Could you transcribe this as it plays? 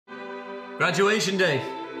Graduation day.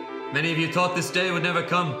 Many of you thought this day would never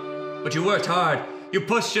come, but you worked hard. You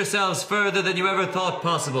pushed yourselves further than you ever thought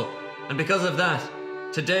possible. And because of that,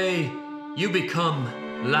 today you become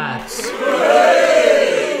lads.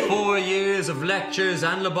 Hooray! 4 years of lectures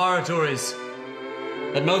and laboratories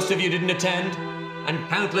that most of you didn't attend, and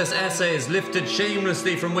countless essays lifted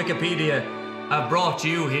shamelessly from Wikipedia have brought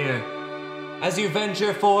you here. As you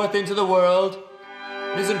venture forth into the world,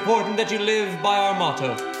 it is important that you live by our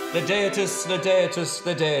motto, Ladeatus, Ladeatus,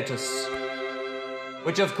 Ladeatus,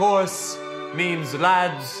 which of course means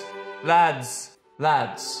lads, lads,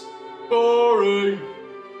 lads. Boring.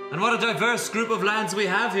 And what a diverse group of lads we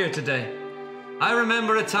have here today. I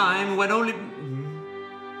remember a time when only...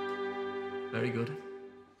 Very good.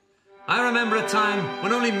 I remember a time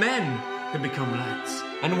when only men could become lads,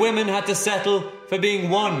 and women had to settle for being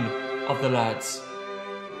one of the lads.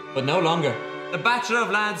 But no longer. The Bachelor of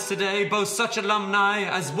Lads today boasts such alumni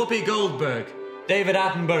as Whoopi Goldberg, David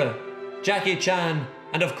Attenborough, Jackie Chan,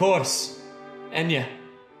 and of course, Enya.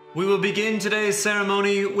 We will begin today's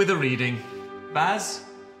ceremony with a reading. Baz?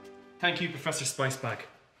 Thank you, Professor Spicebag.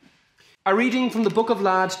 A reading from the Book of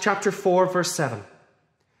Lad, chapter 4, verse 7.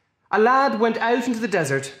 A lad went out into the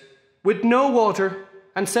desert with no water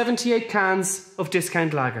and 78 cans of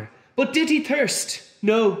discount lager. But did he thirst?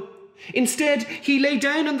 No. Instead, he lay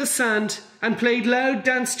down on the sand and played loud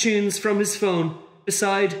dance tunes from his phone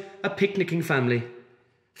beside a picnicking family.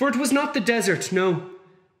 For it was not the desert, no.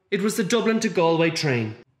 It was the Dublin to Galway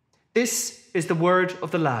train. This is the word of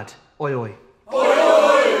the lad. Oi, oi. Oi,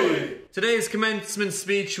 oi! Today's commencement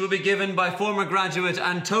speech will be given by former graduate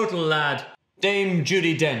and total lad, Dame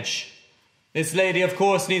Judi Dench. This lady, of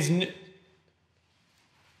course, needs...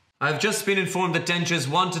 I've just been informed that Dench has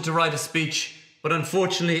wanted to write a speech, but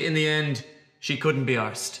unfortunately, in the end, she couldn't be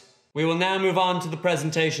arsed. We will now move on to the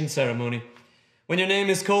presentation ceremony. When your name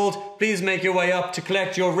is called, please make your way up to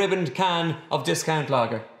collect your ribboned can of discount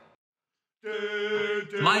lager.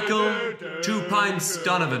 Michael 2 Pints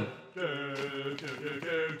Donovan.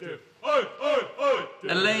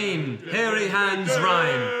 Elaine Hairy Hands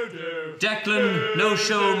Ryan. Declan No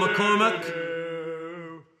Show McCormack.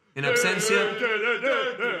 In absentia.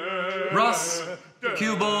 Ross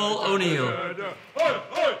Cue Ball O'Neill.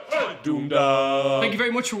 Thank you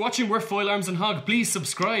very much for watching. We're Foil Arms and Hog. Please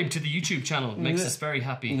subscribe to the YouTube channel. It makes us very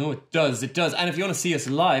happy. No, it does. It does. And if you want to see us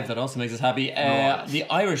live, that also makes us happy. The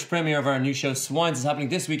Irish premiere of our new show, Swines, is happening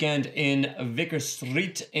this weekend in Vicar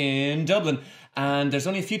Street in Dublin. And there's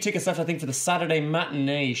only a few tickets left, I think, for the Saturday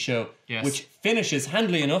matinee show, which finishes,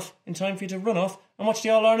 handily enough, in time for you to run off and watch the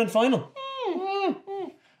All-Ireland final.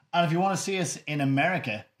 And if you want to see us in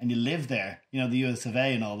America and you live there, you know, the US of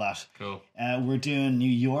A and all that. Cool. We're doing New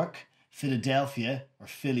York, Philadelphia, or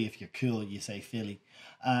Philly if you're cool, you say Philly,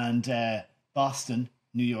 and Boston,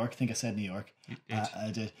 New York. I think I said New York.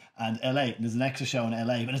 I did. And LA. There's an extra show in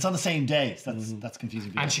LA, but it's on the same day, so that's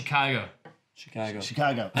confusing people. And Chicago.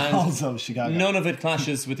 Chicago. And also Chicago. None of it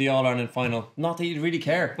clashes with the All-Ireland final. Not that you'd really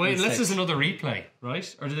care. Wait, unless there's another replay,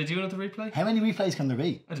 right? Or do they do another replay? How many replays can there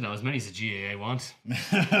be? I don't know, as many as the GAA want.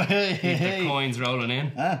 Keep the coins rolling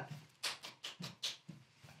in.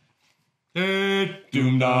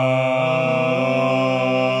 Doom da.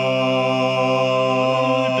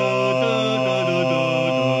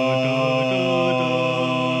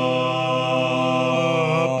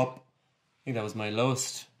 I think that was my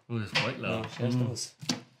lowest. Oh, it's quite low. Yes, that was.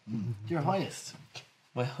 Your highest.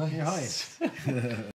 My highest. Your highest.